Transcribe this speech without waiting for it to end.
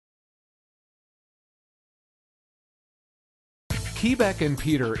Kieback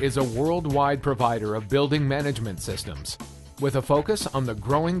Peter is a worldwide provider of building management systems. With a focus on the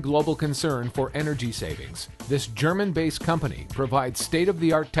growing global concern for energy savings, this German-based company provides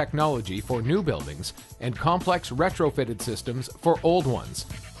state-of-the-art technology for new buildings and complex retrofitted systems for old ones,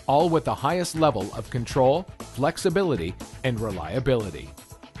 all with the highest level of control, flexibility, and reliability.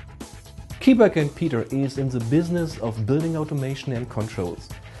 Kieback Peter is in the business of building automation and controls.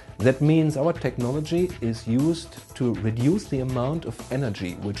 That means our technology is used to reduce the amount of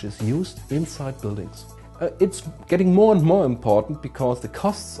energy which is used inside buildings. It's getting more and more important because the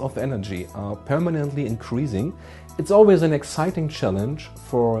costs of energy are permanently increasing. It's always an exciting challenge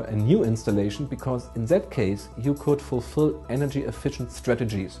for a new installation because in that case you could fulfill energy efficient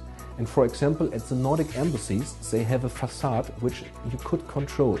strategies. And for example, at the Nordic embassies they have a facade which you could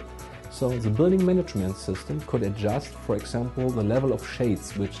control. So the building management system could adjust, for example, the level of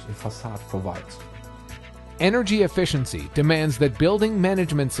shades which the facade provides. Energy efficiency demands that building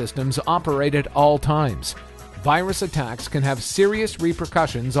management systems operate at all times. Virus attacks can have serious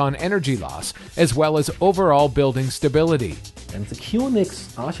repercussions on energy loss as well as overall building stability. And the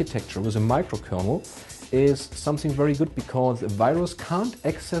QNX architecture with a microkernel is something very good because a virus can't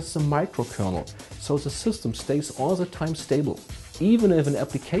access the microkernel, so the system stays all the time stable. Even if an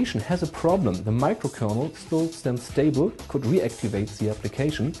application has a problem, the microkernel still stands stable, could reactivate the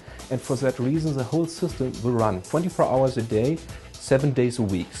application, and for that reason the whole system will run 24 hours a day, 7 days a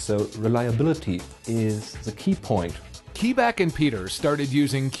week. So reliability is the key point. Kieback Peter started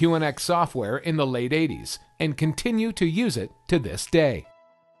using QNX software in the late 80s and continue to use it to this day.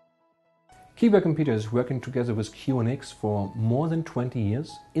 Kieback Peter is working together with QNX for more than 20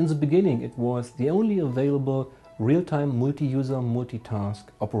 years. In the beginning it was the only available real-time multi-user, multitask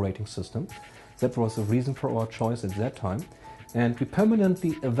operating system. That was the reason for our choice at that time. And we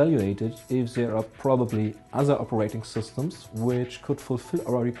permanently evaluated if there are probably other operating systems which could fulfill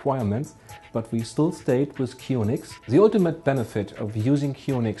our requirements, but we still stayed with QNX. The ultimate benefit of using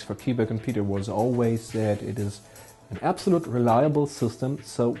QNX for Kieback Peter was always that it is an absolute reliable system,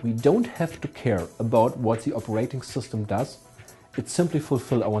 so we don't have to care about what the operating system does. It simply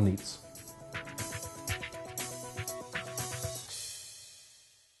fulfills our needs.